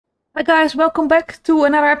Hi guys, welcome back to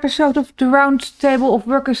another episode of the Roundtable of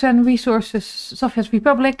Workers and Resources Soviet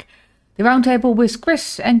Republic. The Roundtable with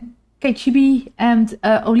Chris and kcheeb and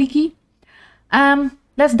Oolykee.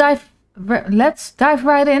 Let's dive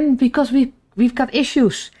right in because we've got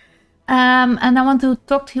issues. And I want to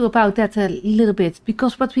talk to you about that a little bit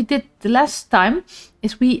because what we did the last time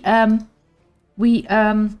is we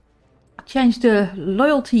changed the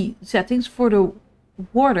loyalty settings for the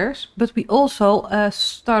warders, but we also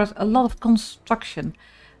started a lot of construction.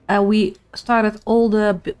 We started all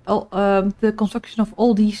the construction of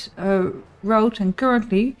all these roads, and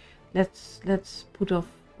currently, let's put off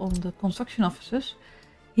on the construction offices.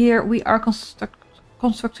 Here we are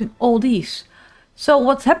constructing all these. So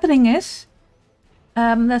what's happening is,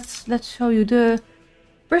 let's show you. The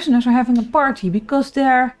prisoners are having a party because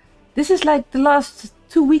this is like the last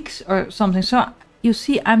 2 weeks or something. So you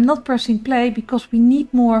see, I'm not pressing play because we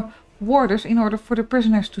need more warders in order for the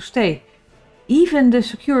prisoners to stay. Even the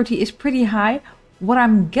security is pretty high. What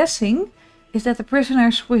I'm guessing is that the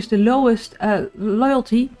prisoners with the lowest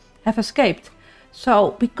loyalty have escaped.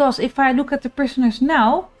 So, because if I look at the prisoners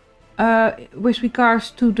now, with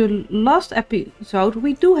regards to the last episode,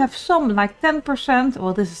 we do have some, like 10%,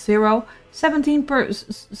 well this is 0,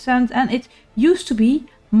 17%, and it used to be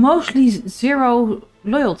mostly 0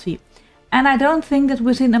 loyalty. And I don't think that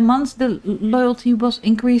within a month the loyalty was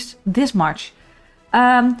increased this much.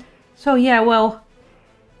 So yeah, well,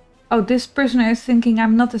 this prisoner is thinking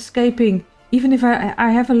I'm not escaping. Even if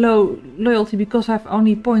I have a low loyalty because I have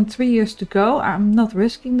only 0.3 years to go, I'm not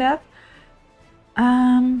risking that.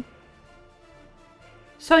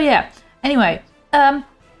 So yeah, anyway,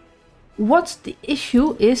 what's the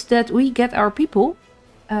issue is that we get our people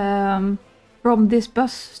from this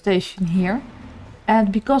bus station here.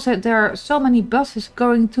 And because there are so many buses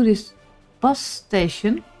going to this bus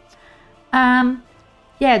station,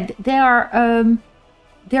 yeah, they are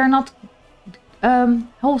not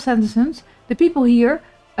whole sentences. The people here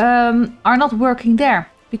are not working there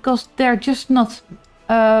because there are just not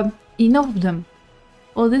enough of them.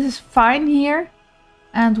 Well, this is fine here,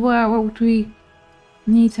 and where would we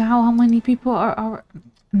need? How many people are?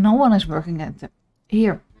 No one is working at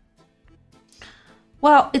here.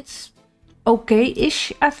 Well, it's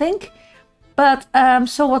okay-ish, I think. But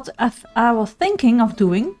so what I was thinking of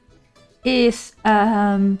doing is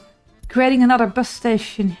creating another bus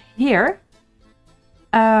station here.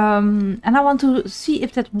 And I want to see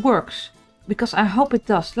if that works, because I hope it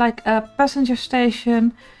does. Like a passenger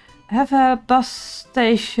station, have a bus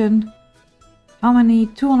station. How many?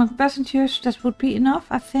 200 passengers, that would be enough,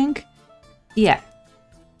 I think. Yeah.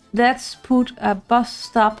 Let's put a bus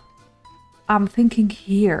stop, I'm thinking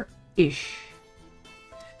here-ish.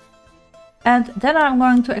 And then I'm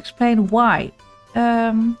going to explain why.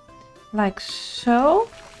 Like so.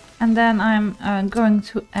 And then I'm going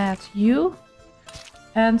to add you.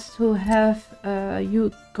 And to have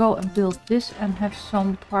you go and build this and have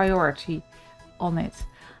some priority on it.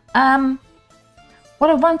 What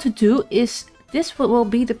I want to do is, this will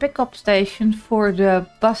be the pickup station for the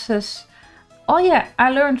buses. Oh yeah, I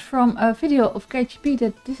learned from a video of kcheeb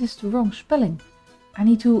that this is the wrong spelling. I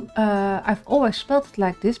need to, I've always spelled it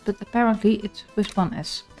like this, but apparently it's with one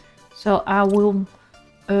S. So I will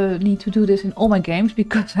need to do this in all my games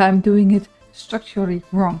because I'm doing it structurally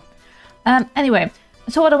wrong. Anyway,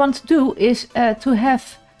 so what I want to do is to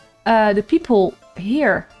have the people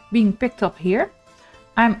here being picked up here.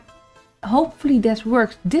 Hopefully that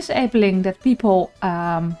works, disabling that people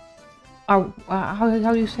are,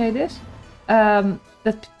 how do you say this?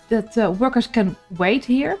 That workers can wait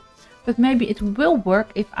here. But maybe it will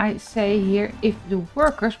work if I say here if the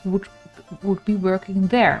workers would be working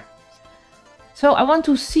there. So I want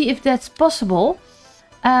to see if that's possible.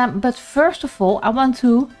 But first of all, I want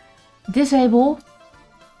to disable.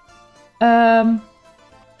 I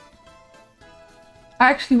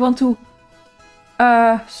actually want to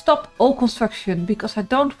stop all construction because I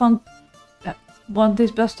don't want this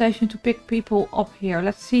bus station to pick people up here.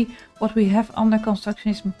 Let's see what we have under construction.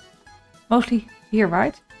 Is mostly here,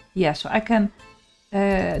 right? Yeah, so I can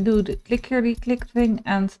do the click thing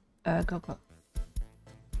and go.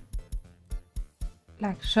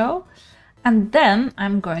 Like so. And then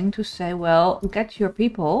I'm going to say, well, get your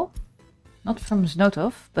people, not from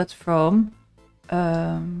Znotov, but from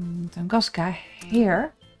Tunguska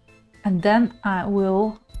here. And then I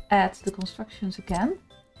will add the constructions again.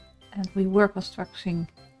 And we were constructing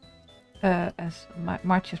as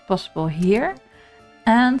much as possible here.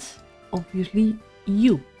 And obviously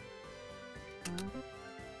you.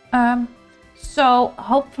 So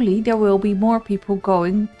hopefully there will be more people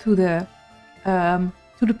going to the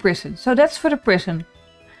prison. So that's for the prison.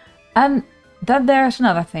 And then there's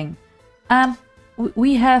another thing.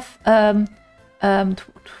 We have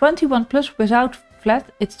 21 plus without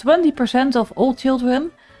flat. It's 20% of all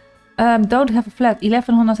children don't have a flat,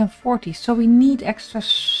 1140. So we need extra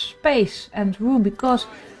space and room because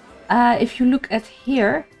if you look at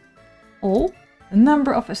here, the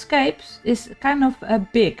number of escapes is kind of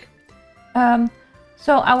big.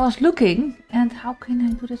 So I was looking, and how can I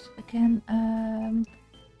do this again?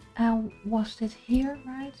 Was it here,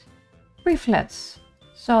 right? 3 flats.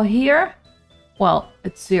 So here, well,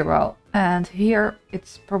 it's 0. And here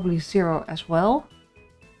it's probably 0 as well.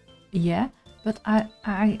 Yeah, but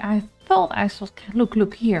I thought I saw,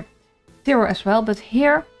 look here. 0 as well, but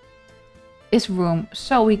here is room.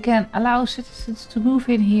 So we can allow citizens to move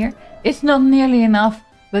in here. It's not nearly enough,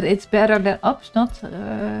 but it's better than oops, not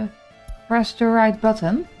press the right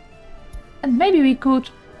button. And maybe we could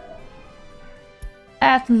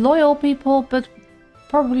add loyal people, but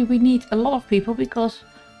probably we need a lot of people because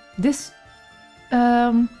this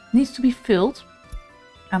needs to be filled.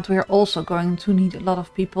 And we're also going to need a lot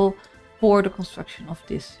of people for the construction of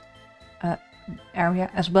this area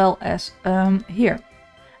as well as here.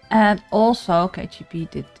 And also kcheeb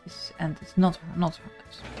did this, and it's not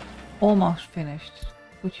it's almost finished.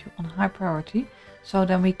 Put you on high priority, so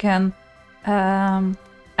then we can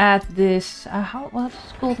add this. What's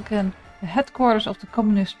it called again? The headquarters of the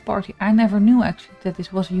Communist Party. I never knew actually that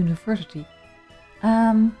this was a university.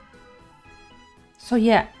 So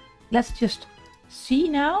yeah, let's just see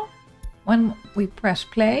now. When we press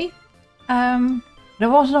play, there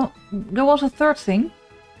was a third thing,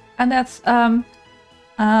 and that's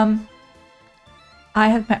I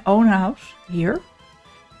had my own house here.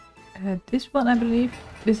 This one, I believe,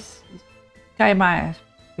 this is CayaMaya's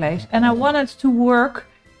place, and I wanted to work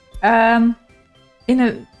in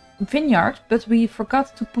a vineyard, but we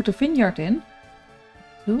forgot to put a vineyard in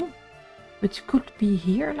too, which could be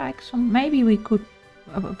here, like some. Maybe we could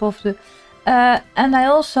above the. And I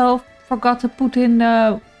also forgot to put in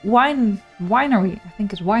winery. I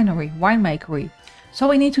think it's winemakery. So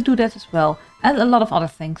we need to do that as well, and a lot of other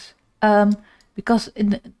things. Because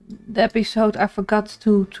in the episode I forgot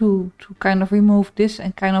to kind of remove this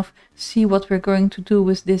and kind of see what we're going to do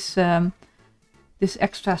with this this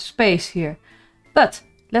extra space here. But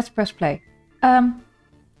let's press play. And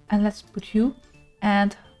let's put you.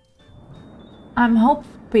 And I'm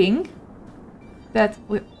hoping that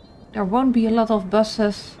there won't be a lot of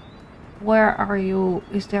buses. Where are you?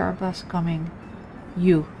 Is there a bus coming?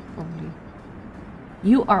 You, probably.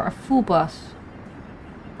 You are a full bus.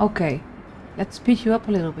 Okay. Let's speed you up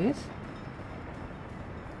a little bit.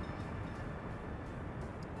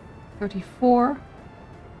 34.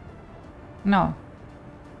 No.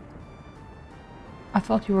 I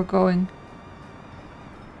thought you were going.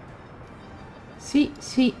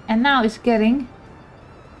 See, and now it's getting.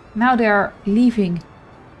 Now they're leaving.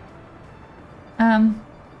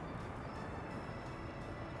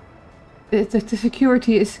 The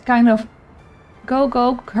security is kind of.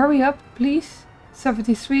 Go, hurry up, please.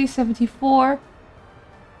 73, 74.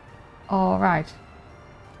 All right.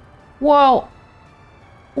 Whoa.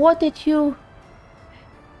 What did you...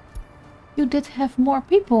 You did have more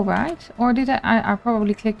people, right? Or did I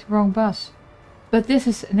probably clicked the wrong bus. But this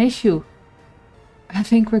is an issue. I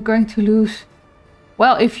think we're going to lose...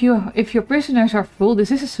 Well, if your prisoners are full,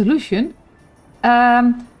 this is a solution.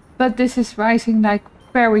 But this is rising like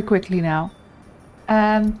very quickly now.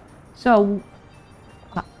 So...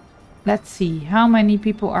 Let's see, how many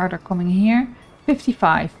people are there coming here?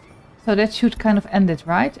 55. So that should kind of end it,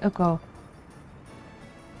 right? Okay.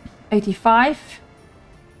 85.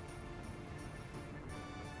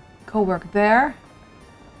 Go work there.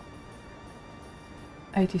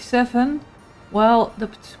 87. Well, the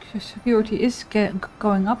security is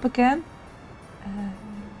going up again.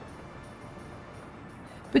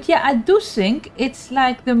 But yeah, I do think it's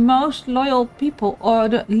like the most loyal people or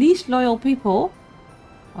the least loyal people.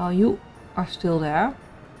 Well, you are still there.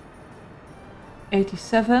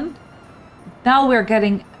 87. Now we're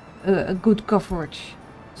getting a good coverage.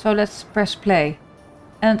 So let's press play.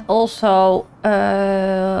 And also,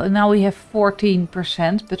 now we have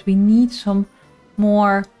 14%, but we need some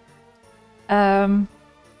more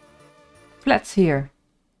flats here.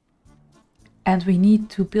 And we need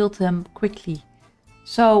to build them quickly.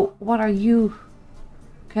 So what are you?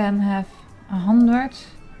 Can have 100.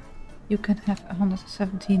 You can have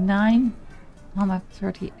 179,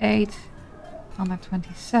 138,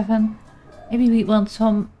 127. Maybe we want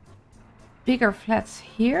some bigger flats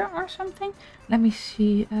here or something. Let me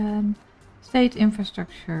see. State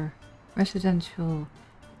infrastructure, residential.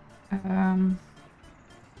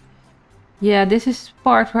 Yeah, this is the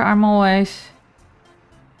part where I'm always...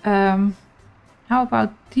 how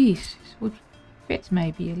about these? This would fit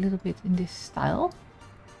maybe a little bit in this style.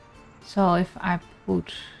 So if I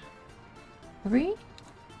put 3, let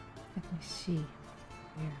me see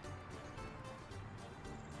here.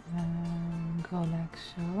 Go like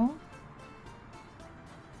so.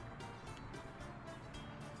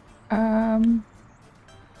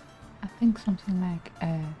 I think something like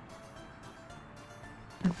there,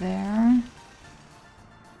 there,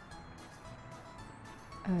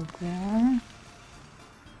 and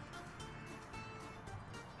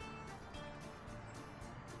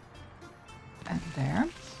there.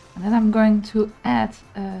 And then I'm going to add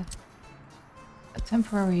a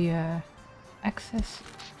temporary access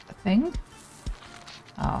thing.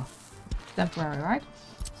 Oh, temporary, right?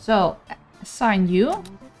 So assign you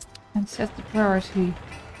and set the priority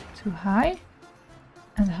to high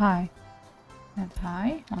and high and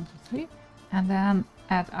high. 1, 2, 3. And then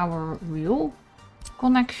add our real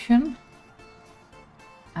connection.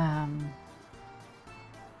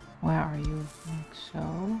 Where are you? Like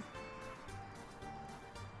so.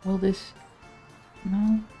 Will this...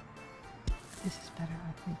 No. This is better,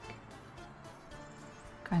 I think.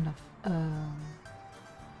 Kind of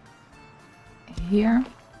here.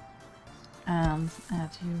 And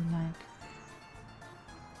add you like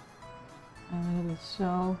a little bit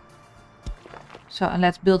so. So, and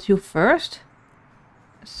let's build you first.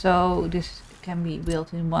 So this can be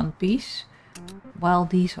built in one piece while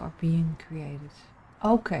these are being created.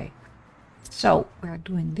 Okay. So we're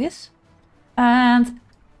doing this. And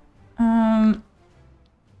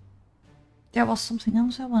there was something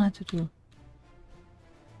else I wanted to do.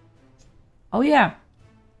 Oh yeah.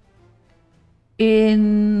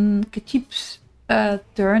 In kcheeb's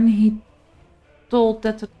turn, he told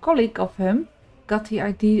that a colleague of him got the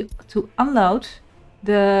idea to unload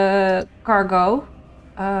the cargo,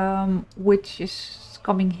 which is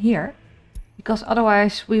coming here, because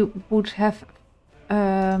otherwise we would have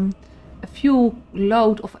a few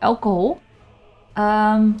load of alcohol,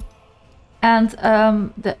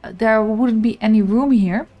 there wouldn't be any room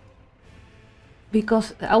here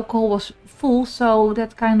because the alcohol was full. So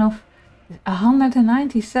that kind of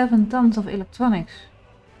 197 tons of electronics.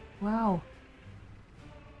 Wow.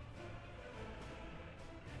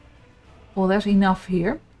 Well, there's enough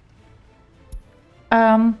here.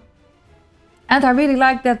 And I really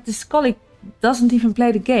like that this colleague doesn't even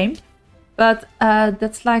play the game, but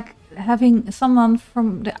that's like having someone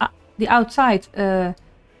from the outside a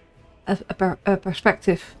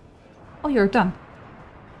perspective. Oh, you're done.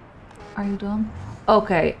 Are you done?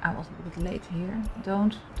 Okay, I was a bit late here.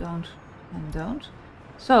 Don't, and don't.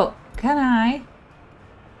 So, can I...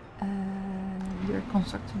 you're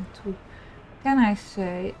constructing too. Can I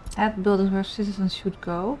say add buildings where citizens should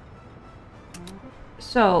go?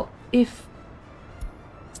 So, if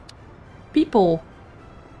people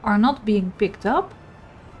are not being picked up,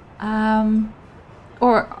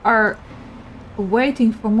 or are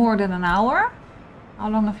waiting for more than an hour. How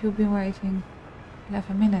long have you been waiting?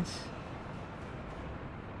 11 minutes.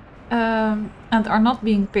 And are not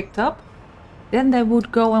being picked up, then they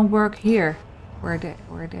would go and work here, where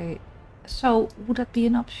they. So would that be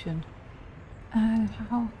an option?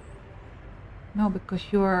 How? No,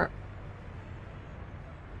 because you're.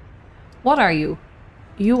 What are you?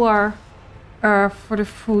 You are for the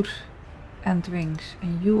food and drinks,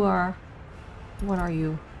 and you are. What are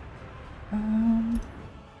you?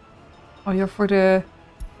 Oh, you're for the.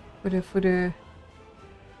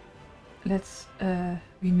 Let's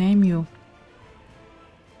rename you.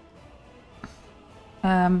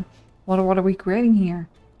 What are we creating here?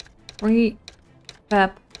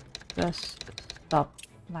 Prepap the stuff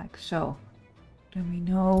like so. Then we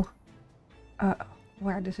know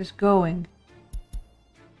where this is going.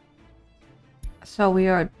 So we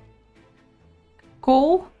are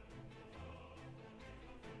coal.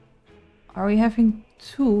 Are we having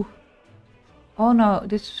two? Oh no,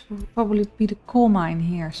 this will probably be the coal mine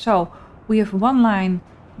here. So we have one line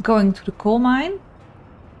going to the coal mine,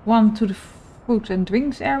 one to the food and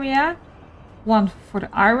drinks area, one for the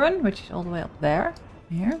iron, which is all the way up there,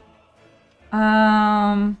 here.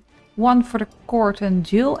 One for the court and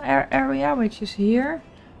jail area, which is here,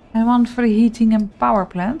 and one for the heating and power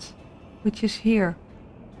plant, which is here.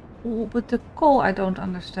 Oh, but the coal I don't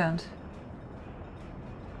understand.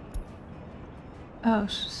 Oh,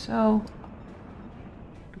 so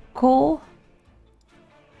the coal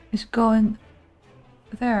is going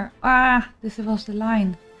there. Ah, this was the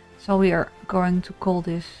line. So we are going to call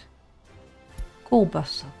this coal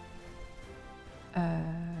buster.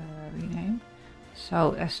 Rename.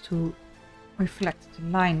 So as to reflect the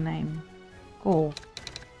line name. call.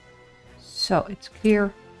 So it's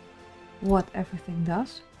clear what everything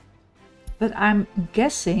does. But I'm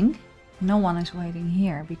guessing no one is waiting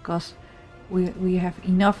here because we have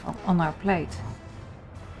enough on our plate.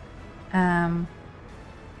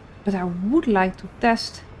 But I would like to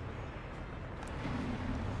test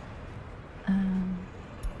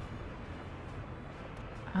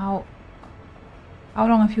how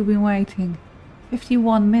long have you been waiting?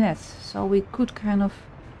 51 minutes. So we could kind of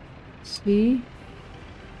see.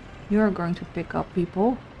 You're going to pick up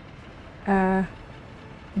people.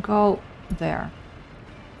 Go there.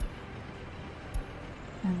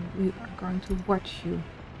 And we are going to watch you.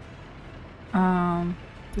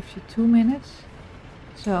 52 minutes.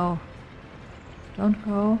 So don't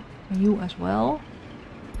go. And you as well.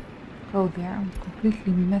 Go there. I'm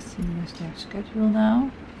completely messing with their schedule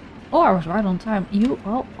now. Oh, I was right on time. You,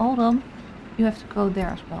 oh, hold on. You have to go there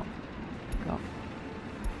as well. Go.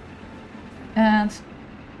 And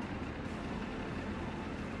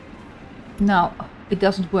no, it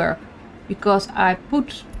doesn't work because I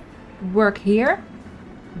put work here,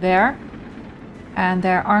 there, and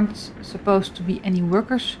there aren't supposed to be any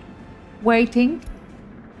workers waiting,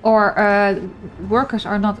 or workers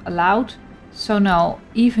are not allowed. So no,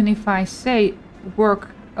 even if I say work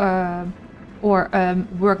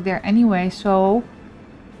work there anyway, so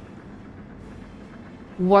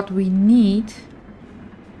what we need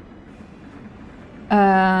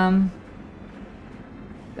that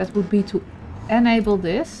would be to enable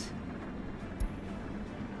this,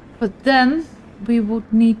 but then we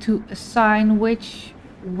would need to assign which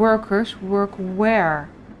workers work where.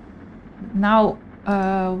 Now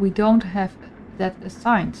we don't have that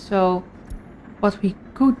assigned, so what we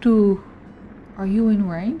could do... Are you in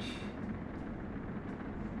range?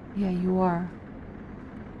 Yeah, you are.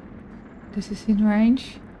 This is in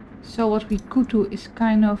range. So what we could do is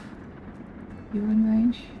kind of... You're in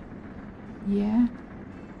range? Yeah.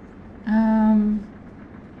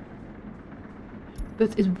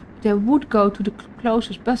 But they would go to the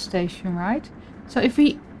closest bus station, right? So if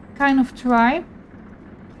we kind of try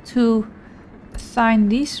to assign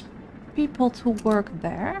these people to work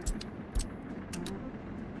there.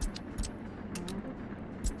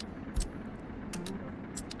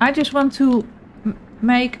 I just want to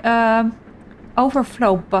make an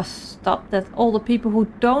overflow bus stop that all the people who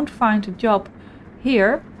don't find a job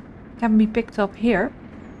here can be picked up here.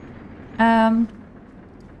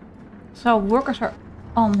 So workers are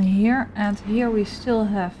on here, and here we still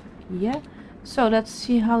have, yeah. So let's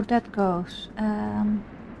see how that goes.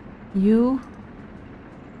 You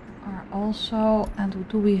are also, and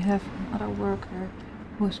do we have another worker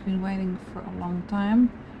who has been waiting for a long time?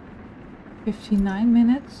 59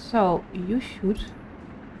 minutes, so you should.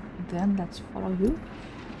 Then let's follow you.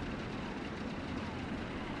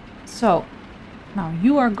 So now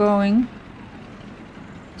you are going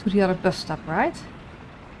to the other bus stop, right?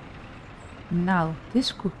 Now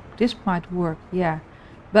this might work, yeah.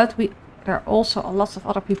 But there are also a lot of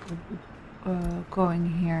other people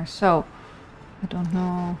going here, so I don't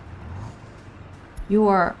know. You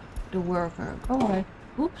are the worker. Go away.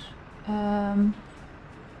 Oops.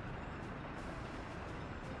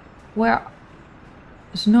 Where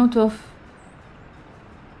is note of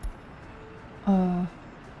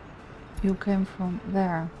you came from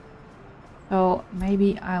there. So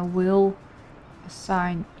maybe I will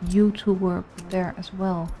assign you to work there as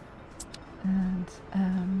well. And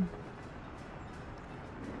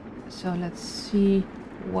so let's see.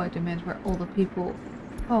 Wait a minute, where all the people...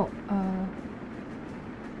 Oh,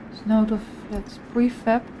 it's note of, let's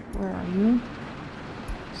prefab. Where are you?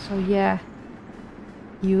 So yeah,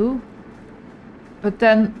 you. But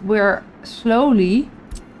then we're slowly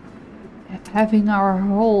having our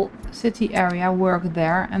whole city area work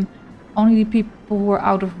there, and only the people who are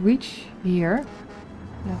out of reach here.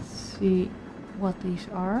 Let's see what these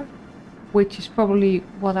are, which is probably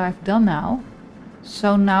what I've done now.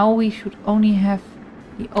 So now we should only have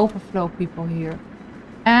the overflow people here.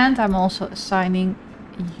 And I'm also assigning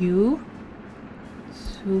you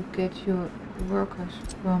to get your workers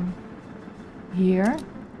from here.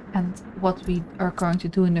 And what we are going to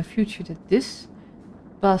do in the future, that this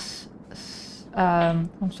bus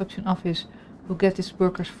construction office will get its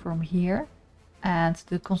workers from here, and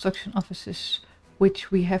the construction offices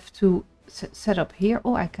which we have to set up here.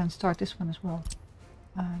 Oh, I can start this one as well.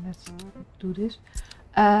 Let's do this.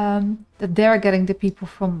 That they're getting the people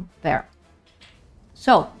from there.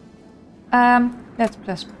 So let's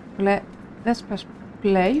press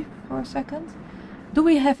play for a second. Do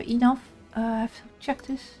we have enough? I have to check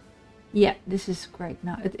this. Yeah, this is great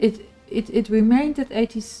now. It remained at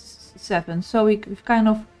 87, so we've kind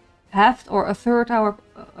of half or a third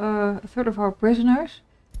of our prisoners.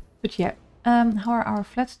 But yeah, how are our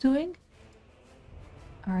flats doing?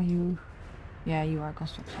 Are you? Yeah, you are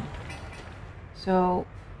construction. So,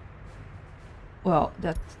 well,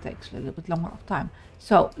 that takes a little bit longer of time.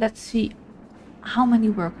 So let's see, how many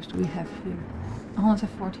workers do we have here?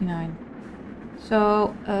 149.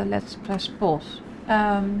 So let's press pause.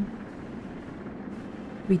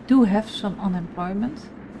 We do have some unemployment.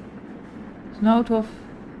 Note of.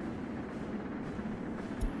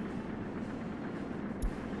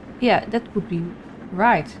 Yeah, that would be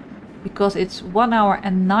right, because it's 1 hour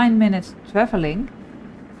and 9 minutes traveling.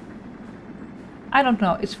 I don't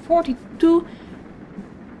know, it's 42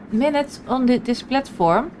 minutes on this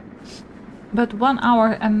platform, but 1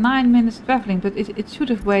 hour and 9 minutes traveling, but it should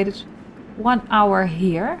have waited 1 hour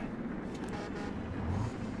here.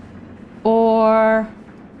 Or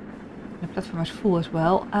the platform is full as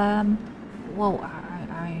well. Whoa,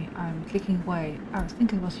 I'm clicking away. I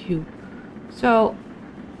think it was you. So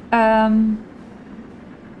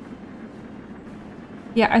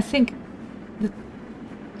yeah, I think the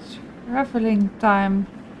traveling time,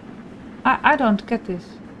 I don't get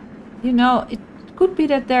this. You know, it could be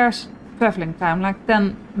that there's traveling time, like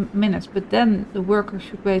 10 minutes, but then the worker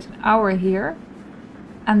should wait an hour here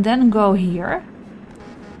and then go here.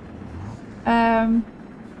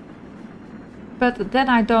 But then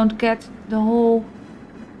I don't get the whole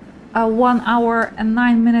 1 hour and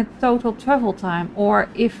 9 minute total travel time. Or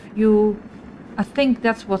if you, I think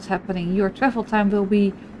that's what's happening. Your travel time will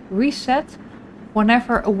be reset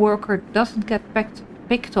whenever a worker doesn't get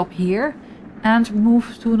picked up here and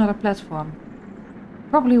moves to another platform.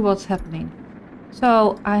 Probably what's happening.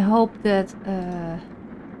 So I hope that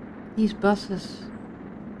these buses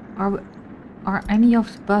are any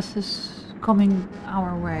of the buses coming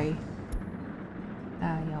our way.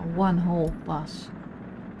 Yeah, one whole bus.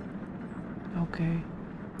 Okay.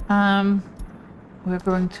 We're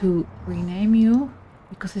going to rename you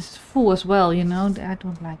because this is full as well, you know. I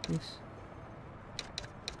don't like this.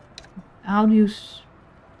 How do you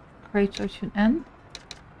create such an N?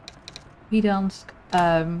 Gdansk.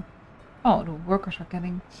 Oh, the workers are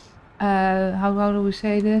getting. How do we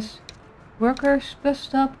say this? Workers bus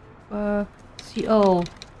stop. CO.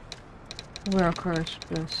 Workers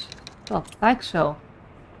bus stop. Like so.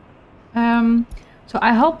 So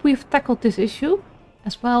I hope we've tackled this issue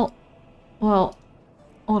as well. Well,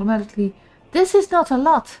 automatically. This is not a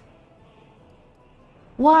lot.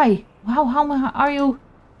 Why? How are you?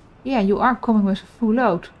 Yeah, you are coming with a full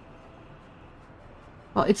load.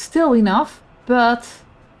 Well, it's still enough, but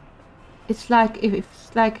it's like if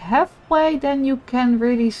it's like halfway, then you can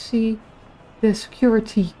really see the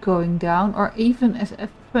security going down, or even as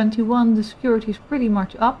F21 the security is pretty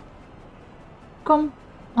much up. Come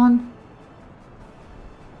on.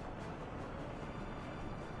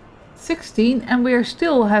 16 and we are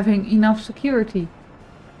still having enough security.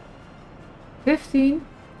 15.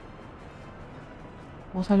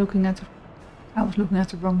 Was I looking at I was looking at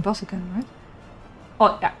the wrong bus again, right?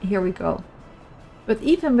 Oh yeah, here we go. But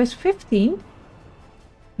even with 15,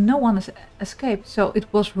 no one has escaped, so it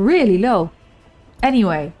was really low.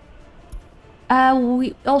 Anyway,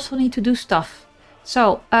 we also need to do stuff.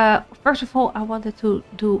 So, first of all, I wanted to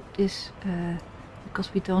do this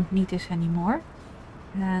because we don't need this anymore.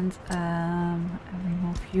 And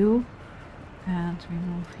remove you and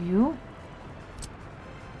remove you.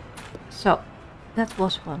 So that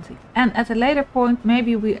was one thing. And at a later point,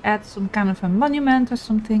 maybe we add some kind of a monument or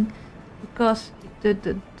something, because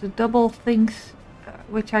the double things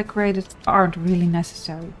which I created aren't really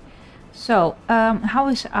necessary. So how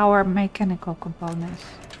is our mechanical components?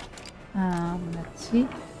 Let's see.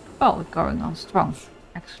 Oh, we're going on strong.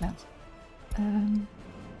 Excellent.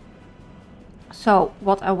 So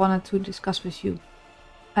what I wanted to discuss with you,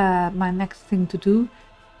 my next thing to do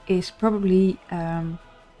is probably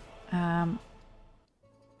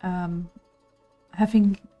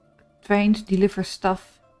having trains deliver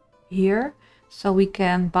stuff here, so we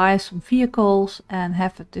can buy some vehicles and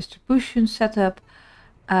have a distribution set up.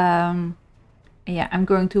 Yeah, I'm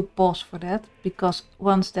going to pause for that, because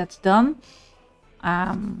once that's done,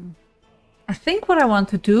 I think what I want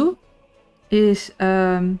to do is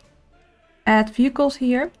add vehicles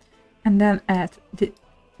here, and then add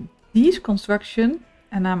these construction,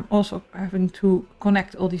 and I'm also having to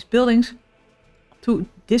connect all these buildings to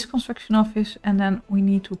this construction office, and then we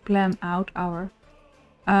need to plan out our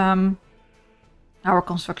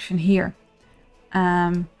construction here.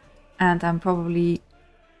 And I'm probably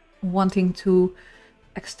wanting to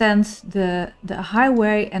extend the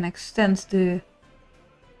highway and extend the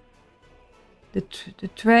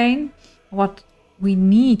train. What we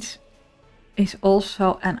need is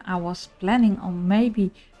also, and I was planning on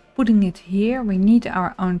maybe putting it here, we need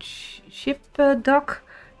our own ship dock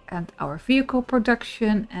and our vehicle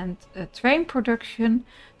production and train production,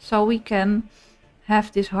 so we can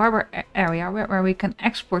have this harbor area where we can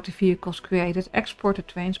export the vehicles created, export the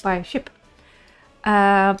trains by ship.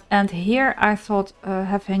 And here I thought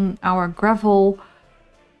having our gravel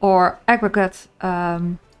or aggregate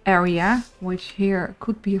area, which here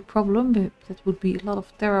could be a problem, but that would be a lot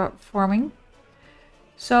of terraforming.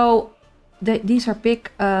 So these are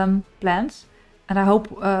big plans, and I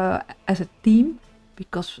hope as a team,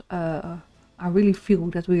 because I really feel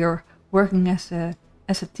that we are working as a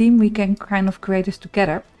team, we can kind of create this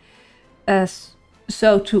together.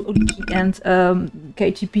 So to Oolykee and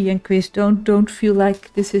kcheeb and Chris, don't feel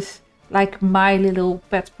like this is like my little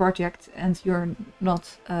pet project and you're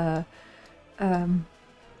not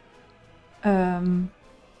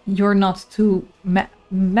too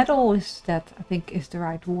metal, is that I think is the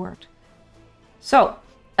right word. So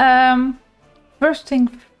first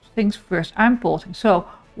things first, I'm pausing. So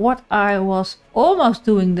what I was almost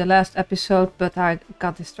doing the last episode, but I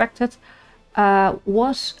got distracted,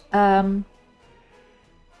 was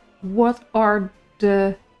what are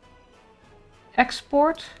the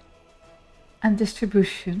export and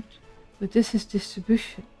distribution, but this is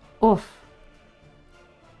distribution of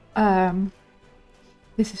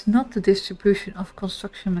this is not the distribution of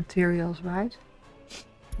construction materials, right?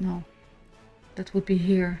 No, that would be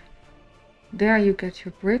here. There you get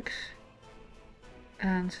your bricks,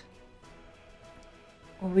 and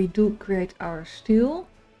we do create our steel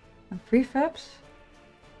and prefab,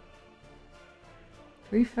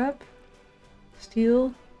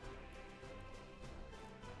 steel.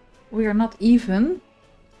 We are not even.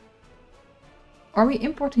 Are we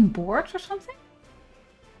importing boards or something?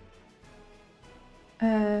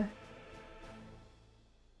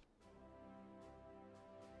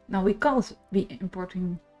 No, we can't be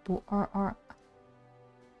importing board.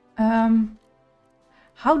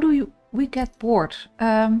 How do we get boards?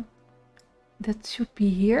 That should be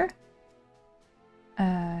here.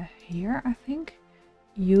 Here, I think.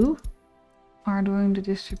 You are doing the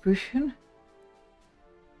distribution.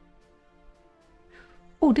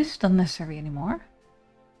 Oh, this is not necessary anymore.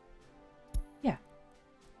 Yeah.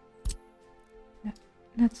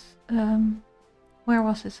 Let's where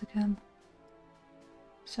was this again?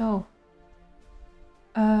 So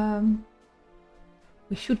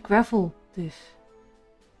we should gravel this,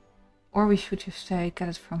 or we should just say get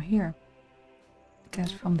it from here,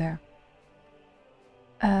 get it from there,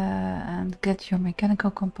 and get your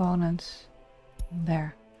mechanical components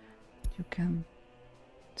there. You can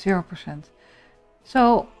 0%.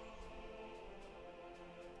 So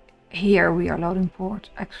here we are loading port,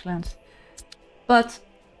 excellent. But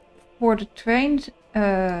for the train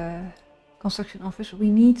construction office, we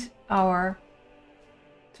need our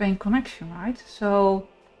train connection, right? So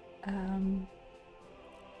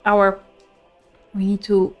we need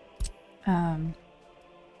to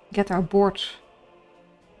get our boards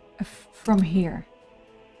from here.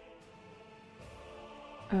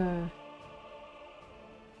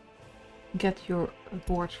 Get your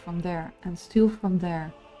boards from there, and steel from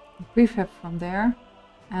there, and prefab from there,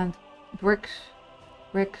 and bricks.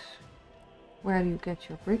 Where do you get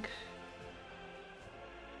your bricks?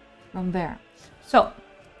 From there. So,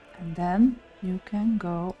 and then you can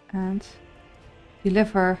go and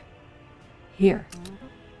deliver here.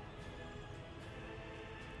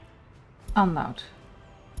 Unload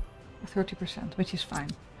 30%, which is fine.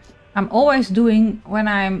 I'm always doing, when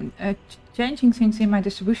I'm changing things in my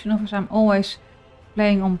distribution office, I'm always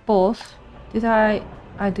playing on pause. I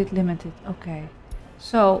did limit it, okay.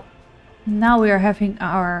 So now we are having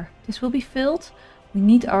our, this will be filled. We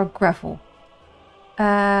need our gravel.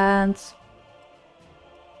 And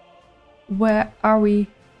where are we?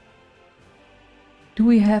 Do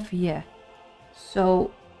we have, yeah.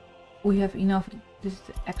 So we have enough, this is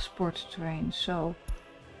the export train. So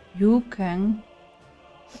you can,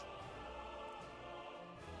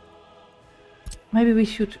 maybe we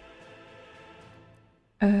should,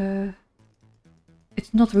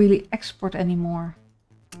 it's not really export anymore.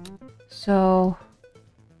 So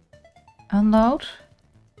unload.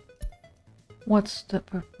 What's the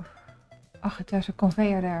purpose? Oh, there's a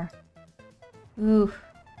conveyor there. Ooh.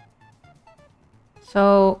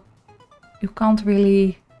 So you can't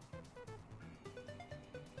really.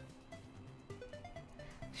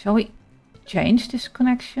 Shall we change this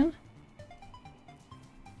connection?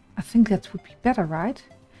 I think that would be better, right?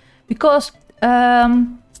 Because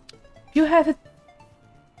you have it.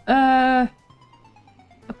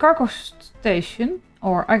 cargo station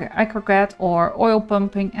or aggregate or oil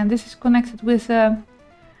pumping, and this is connected with a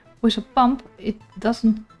pump. It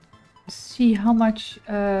doesn't see how much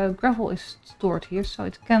gravel is stored here, so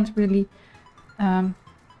it can't really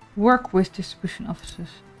work with distribution offices.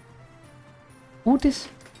 Would this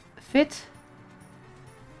fit?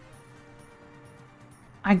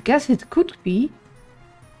 I guess it could be.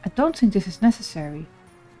 I don't think this is necessary.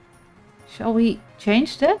 Shall we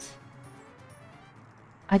change that?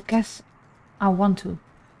 I guess I want to.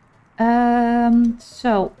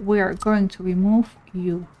 So we're going to remove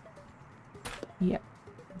you. Yeah.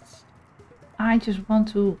 I just want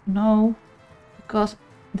to know, because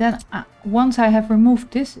then once I have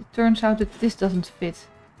removed this, it turns out that this doesn't fit.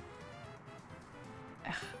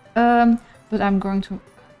 But I'm going to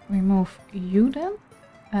remove you then.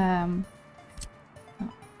 No,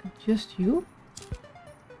 just you.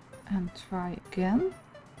 And try again.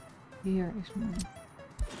 Here is my...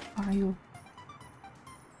 Are you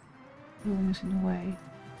doing this in a way?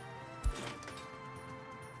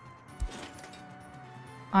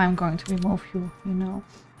 I'm going to remove you, you know.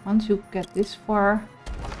 Once you get this far,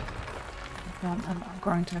 then I'm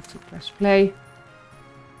going to have to press play.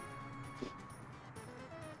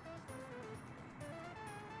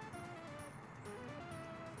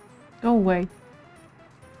 Go away.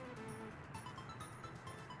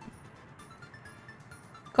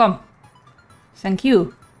 Come. Thank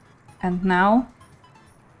you. And now,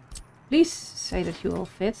 please say that you all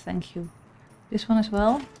fit. Thank you. This one as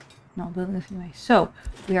well. No, building anyway. So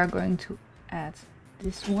we are going to add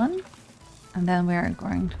this one, and then we are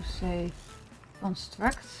going to say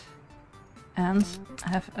construct and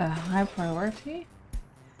have a high priority.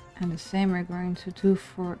 And the same we're going to do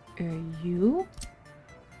for you.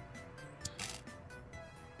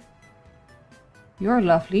 You're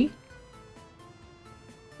lovely.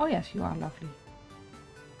 Oh yes, you are lovely.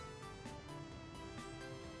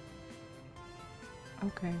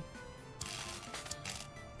 Okay.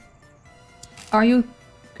 Are you...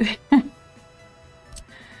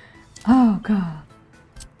 Oh god.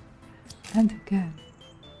 And again.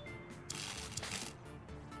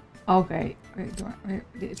 Okay.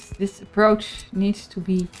 This approach needs to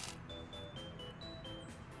be...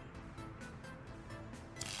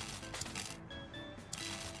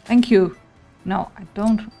 Thank you. No, I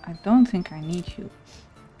don't think I need you.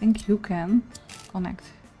 I think you can connect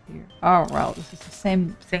here. Oh well, this is the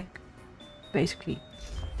same thing, basically.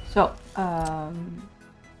 So,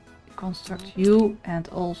 construct you and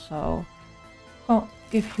also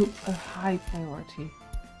give you a high priority.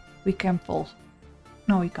 We can pause.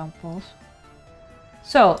 No, we can't pause.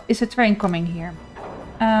 So, is a train coming here?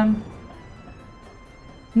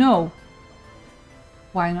 No.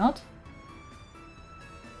 Why not?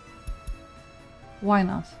 Why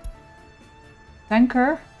not?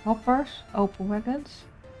 Tanker, hoppers, open wagons.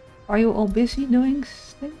 Are you all busy doing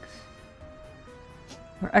things?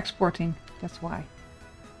 We're exporting, that's why.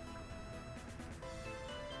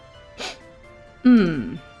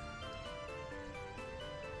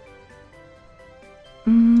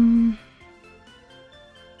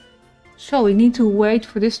 So we need to wait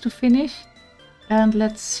for this to finish. And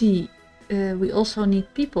let's see. We also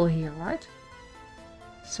need people here, right?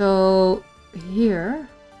 So here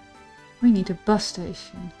we need a bus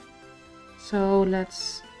station. So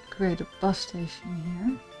let's create a bus station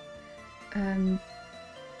here. And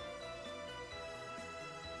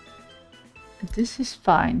this is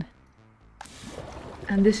fine.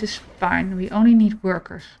 And this is fine. We only need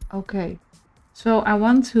workers. Okay. So I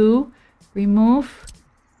want to remove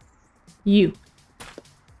you.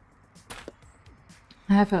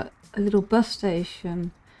 I have a little bus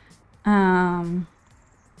station.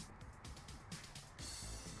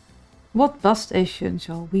 What bus station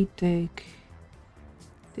shall we take?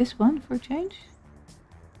 This one for change?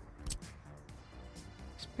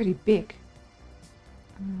 It's pretty big.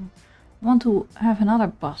 I want to have another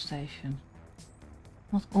bus station.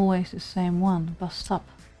 Not always the same one. Bus stop.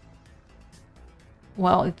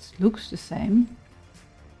 Well, it looks the same.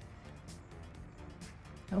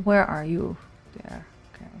 Where are you? There.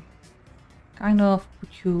 Okay. Kind of put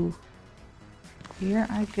you here,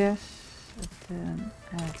 I guess. And then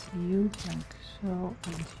add you like so,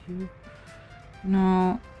 and you.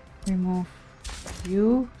 No, remove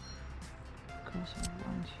you because I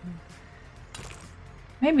want you.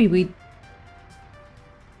 Maybe we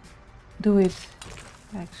do it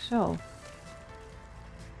like so.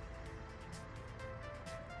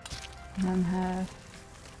 And then have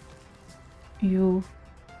you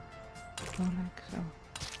go like so.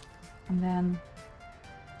 And then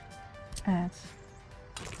add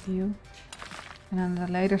you. And then at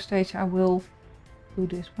a later stage I will do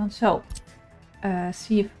this one. So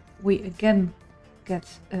see if we again get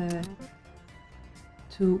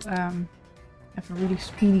to have a really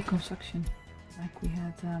speedy construction like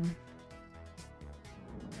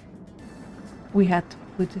we had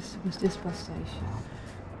with this bus station.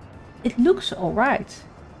 It looks alright.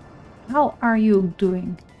 How are you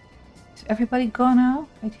doing? Is everybody gone now?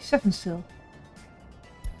 87 still.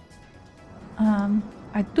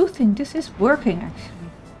 I do think this is working actually.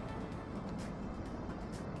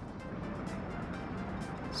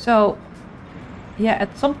 So yeah,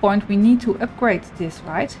 at some point we need to upgrade this,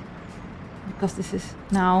 right? Because this is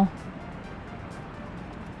now...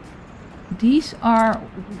 These are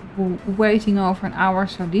waiting over an hour,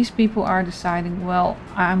 so these people are deciding, well,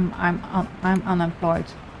 I'm unemployed.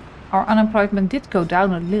 Our unemployment did go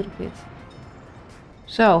down a little bit.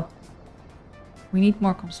 So we need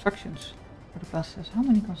more constructions for the buses. How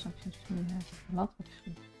many constructions do we have? A lot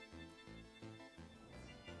actually.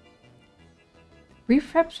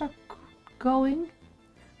 Refabs are going.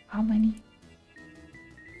 How many?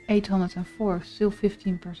 804, still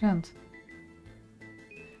 15%.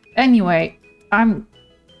 Anyway, I'm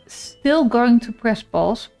still going to press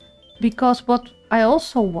pause because what I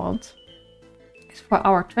also want is for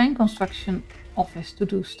our train construction office to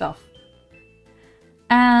do stuff.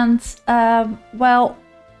 And well,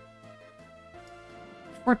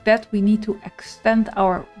 for that we need to extend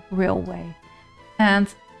our railway.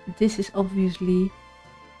 And this is obviously...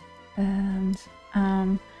 And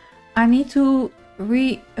I need to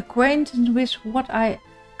reacquaint with what I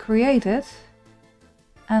created.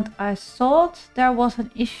 And I thought there was an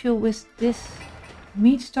issue with this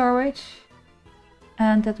meat storage,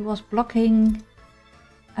 and that was blocking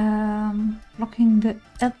the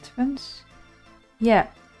entrance. Yeah,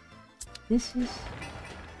 this is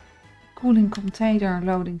cooling container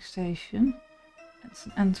loading station. It's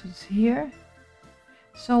an entrance here.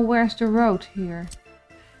 So where's the road here?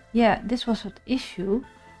 Yeah, this was an issue,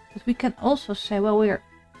 but we can also say, well, we're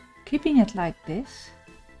keeping it like this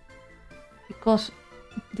because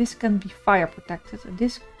this can be fire protected and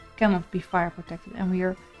this cannot be fire protected, and we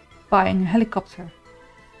are buying a helicopter.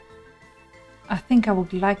 I think I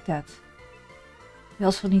would like that. We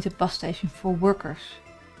also need a bus station for workers,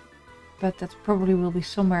 but that probably will be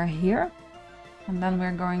somewhere here, and then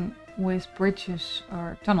we're going with bridges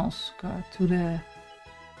or tunnels to the...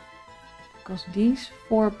 Because these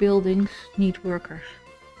 4 buildings need workers.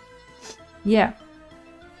 Yeah,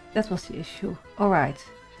 that was the issue. Alright,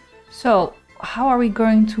 so how are we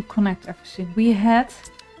going to connect everything? We had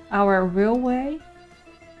our railway,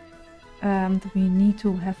 and we need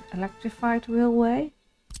to have electrified railway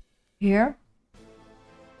here.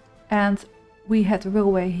 And we had the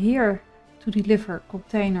railway here to deliver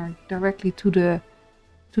container directly to the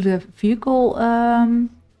vehicle,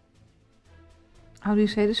 how do you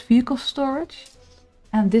say this? Vehicle storage.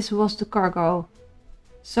 And this was the cargo.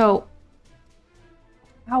 So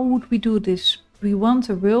how would we do this? We want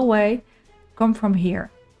a railway come from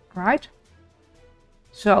here, right?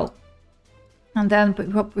 So, and then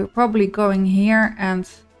we're probably going here, and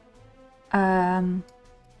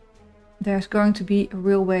there's going to be a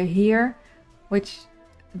railway here, which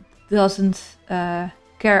doesn't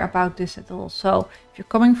care about this at all. So if you're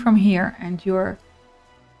coming from here and you're,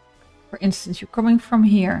 for instance, you're coming from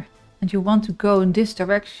here and you want to go in this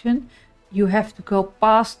direction, you have to go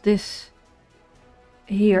past this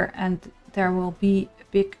here, and there will be a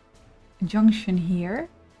big junction here,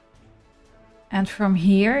 and from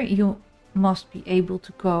here you must be able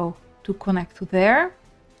to go to connect to there,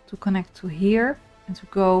 to connect to here, and to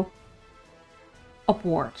go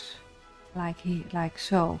upwards like here, like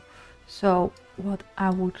so. So what I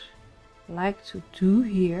would like to do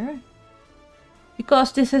here,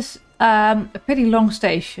 because this is a pretty long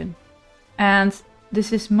station, and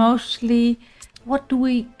this is mostly, what do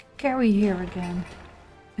we carry here again?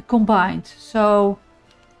 A combined. So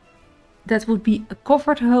that would be a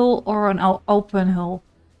covered hull or an open hull.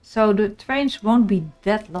 So the trains won't be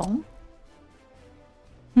that long.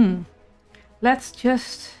 Let's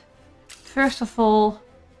just first of all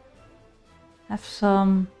have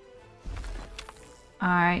some...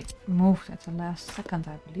 I moved at the last second,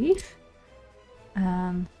 I believe.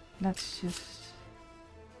 And let's just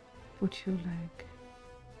put you like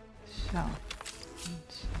so.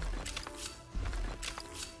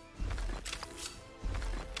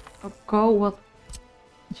 Go what?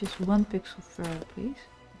 Just 1 pixel further, please.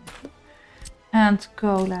 And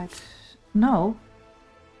go like no.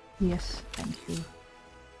 Yes, thank you.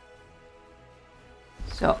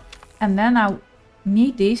 So, and then I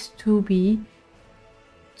need these to be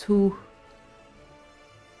to...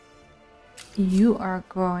 You are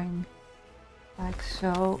going like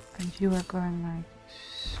so, and you are going like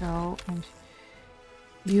so, and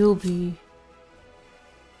you'll be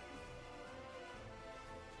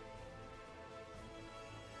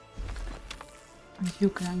and you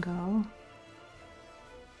can go.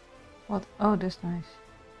 What? Oh, that's nice.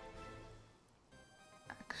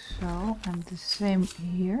 Like so, and the same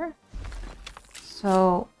here.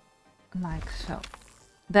 So, like so.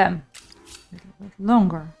 Then, a little bit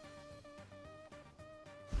longer.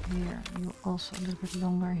 Here, you also a little bit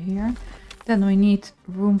longer here. Then we need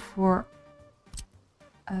room for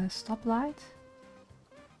a stoplight.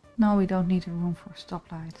 No, we don't need a room for a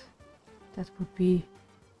stoplight. That would be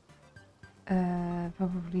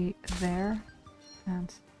probably there,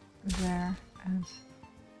 and there, and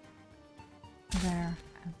there,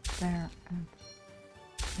 and there, and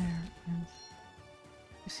there, and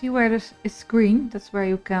you see where this is green? That's where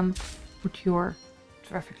you can put your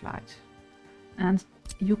traffic light, and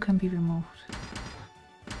you can be removed.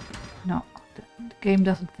 No, the game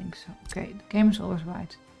doesn't think so. Okay, the game is always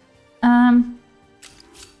right. A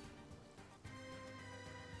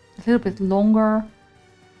little bit longer.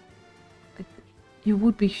 You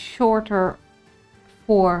would be shorter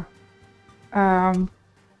for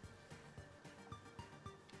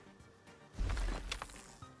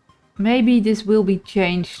maybe this will be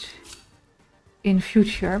changed in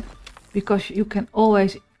future, because you can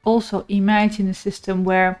always also imagine a system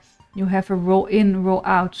where you have a roll in, roll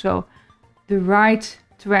out. So the right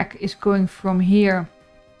track is going from here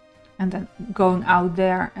and then going out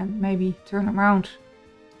there and maybe turn around,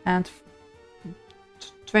 and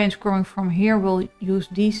trains going from here will use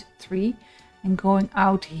these three and going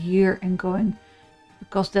out here and going,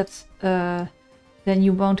 because that's then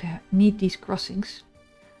you won't need these crossings,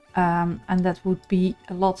 and that would be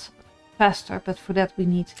a lot faster, but for that we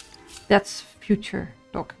need, that's future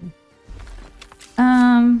talking.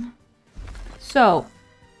 So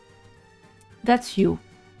that's you.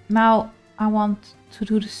 Now I want to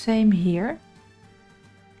do the same here.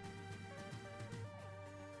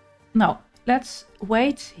 No, let's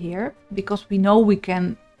wait here, because we know we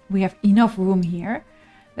have enough room here.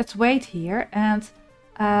 Let's wait here, and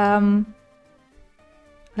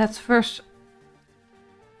let's first,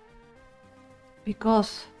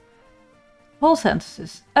 because whole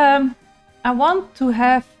sentences. I want to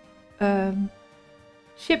have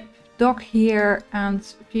ship, dock here, and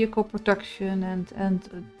vehicle production,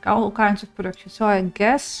 and all kinds of production. So I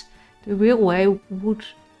guess the railway would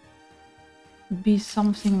be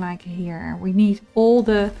something like here. We need all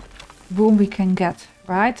the room we can get,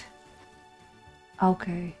 right?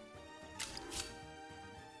 Okay.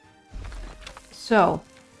 So,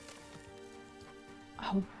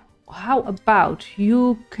 how about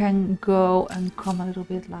you can go and come a little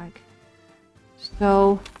bit like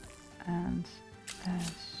so, and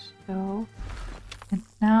so, and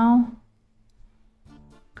now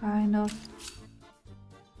kind of,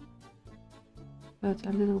 but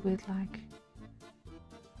a little bit like,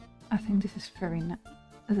 I think this is very nice,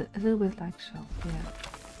 a little bit like so, yeah,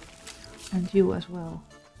 and you as well.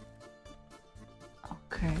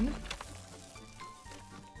 Okay.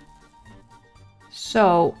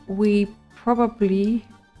 So we probably,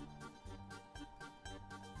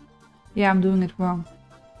 yeah, I'm doing it wrong,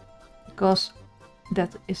 because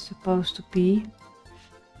that is supposed to be,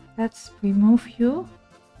 let's remove you.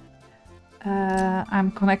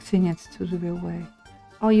 I'm connecting it to the railway.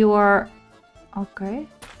 Oh, you are, okay.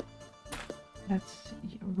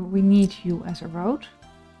 We need you as a road.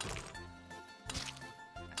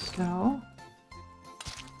 So,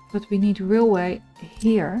 but we need railway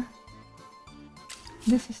here.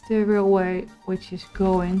 This is the railway which is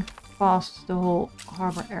going past the whole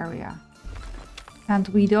harbor area. And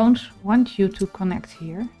we don't want you to connect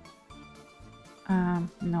here.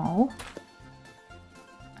 No.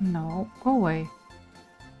 No, go away.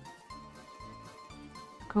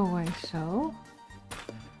 Go away, so.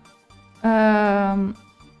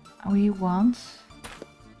 We want.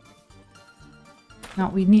 No,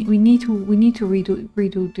 we need to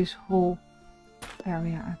redo this whole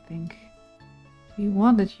area, I think. We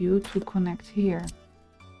wanted you to connect here.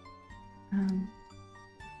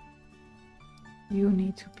 You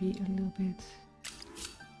need to be a little bit.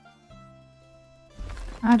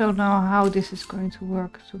 I don't know how this is going to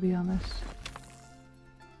work, to be honest.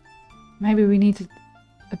 Maybe we need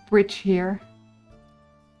a bridge here.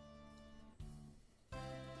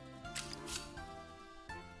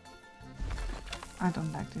 I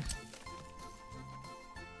don't like this.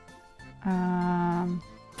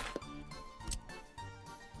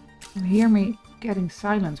 You hear me getting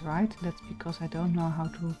silent, right? That's because I don't know how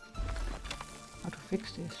to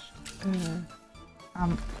fix this.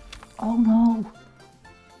 Oh no.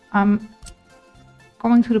 I'm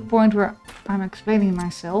coming to the point where I'm explaining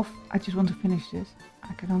myself. I just want to finish this.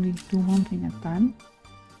 I can only do one thing at a time.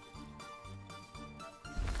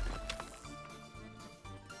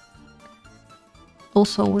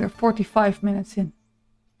 Also, we're 45 minutes in.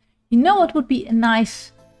 You know what would be a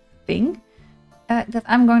nice thing? That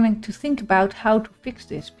I'm going to think about how to fix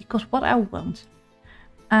this. Because what I want...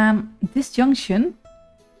 this junction...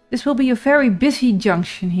 This will be a very busy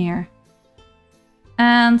junction here.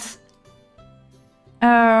 And...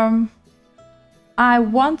 I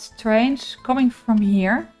want trains coming from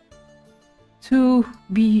here to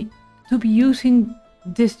be using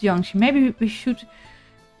this junction. Maybe we should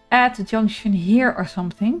add the junction here or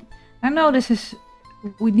something. I know this is...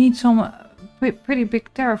 We need some pretty big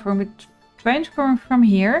terraform with trains coming from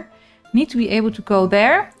here. Need to be able to go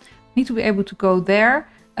there. Need to be able to go there.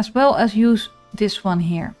 As well as use this one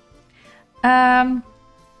here.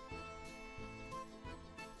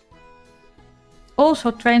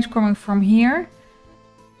 Also trains coming from here.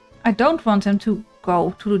 I don't want them to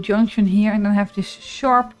go to the junction here and then have this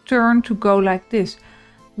sharp turn to go like this.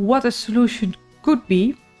 What a solution could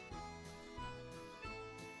be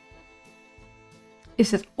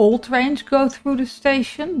is that all trains go through the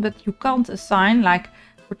station, but you can't assign, like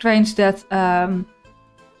for trains that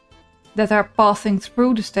that are passing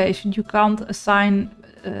through the station, you can't assign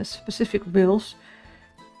specific wheels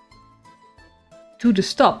to the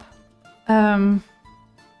stop. So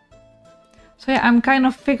yeah, I'm kind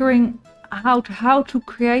of figuring out how to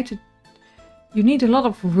create it. You need a lot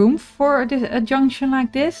of room for a junction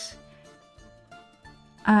like this.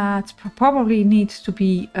 It probably needs to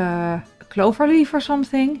be a cloverleaf or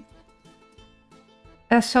something.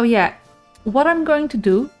 So yeah, what I'm going to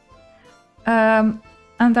do, and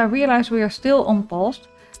I realize we are still on pause,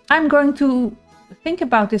 I'm going to think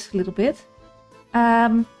about this a little bit.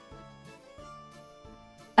 And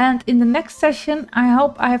in the next session, I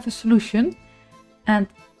hope I have a solution. And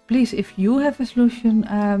please, if you have a solution,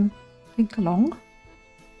 think along.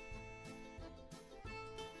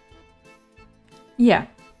 Yeah.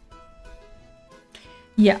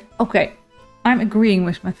 Yeah, okay. I'm agreeing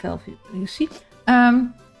with myself, you see.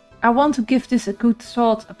 I want to give this a good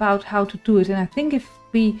thought about how to do it. And I think if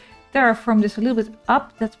we terraform this a little bit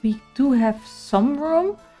up, that we do have some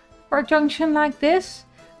room for a junction like this.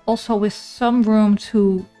 Also with some room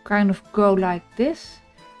to kind of go like this.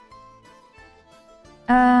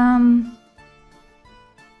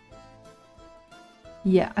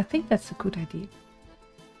 Yeah, I think that's a good idea.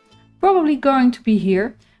 Probably going to be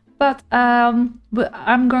here, but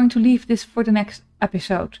I'm going to leave this for the next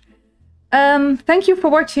episode. Thank you for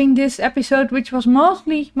watching this episode, which was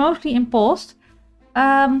mostly in post.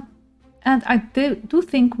 And I do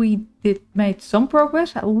think we made some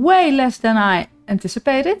progress, way less than I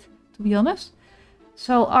anticipated, to be honest.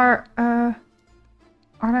 So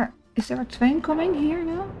is there a train coming here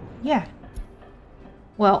now? Yeah.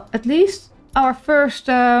 Well, at least our first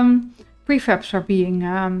prefabs are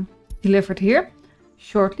being delivered here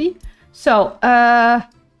shortly. So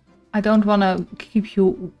I don't want to keep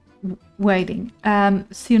you waiting.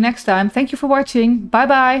 See you next time. Thank you for watching. Bye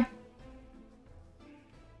bye.